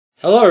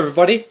Hello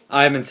everybody,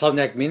 I'm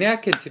Insomniac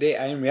Maniac and today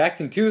I am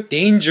reacting to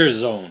Danger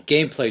Zone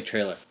gameplay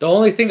trailer. The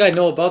only thing I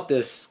know about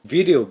this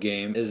video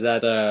game is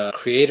that the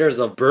creators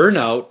of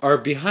Burnout are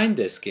behind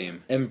this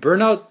game. And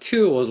Burnout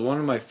 2 was one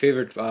of my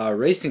favorite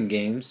racing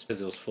games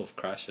because it was full of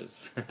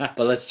crashes. But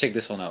let's check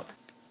this one out.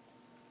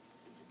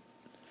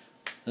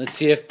 Let's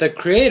see if the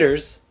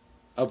creators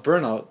of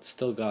Burnout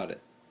still got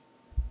it.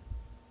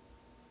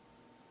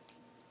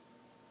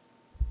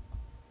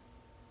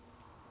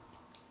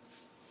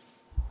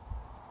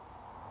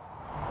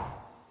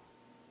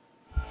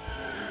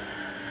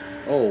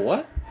 Oh,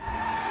 what?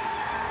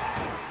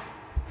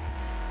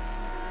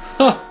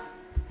 Huh.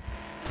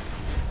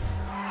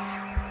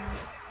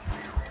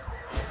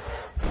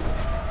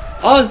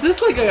 Oh, is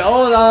this like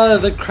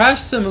the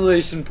crash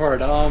simulation part?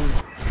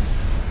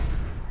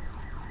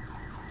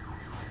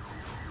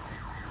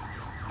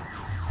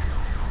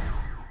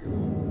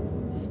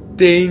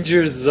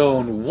 Danger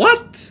Zone.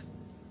 What?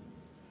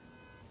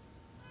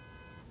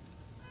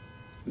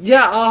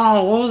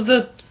 Yeah, what was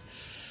that?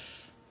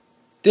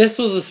 This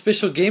was a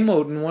special game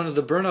mode in one of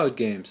the Burnout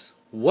games.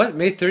 What?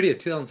 May 30th,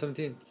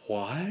 2017.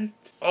 What?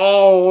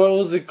 Oh, what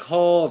was it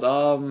called?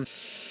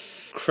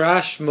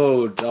 Crash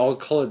mode. I'll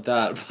call it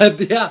that.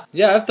 But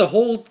yeah, if the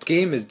whole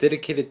game is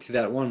dedicated to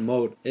that one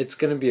mode, it's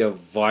gonna be a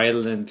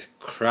violent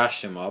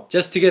crash 'em up.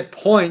 Just to get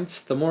points,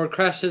 the more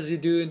crashes you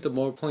do, the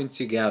more points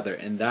you gather.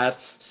 And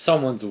that's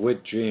someone's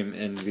wet dream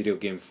in video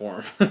game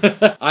form.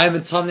 I am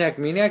Insomniac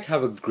Maniac.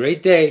 Have a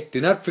great day.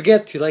 Do not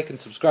forget to like and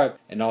subscribe.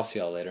 And I'll see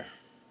y'all later.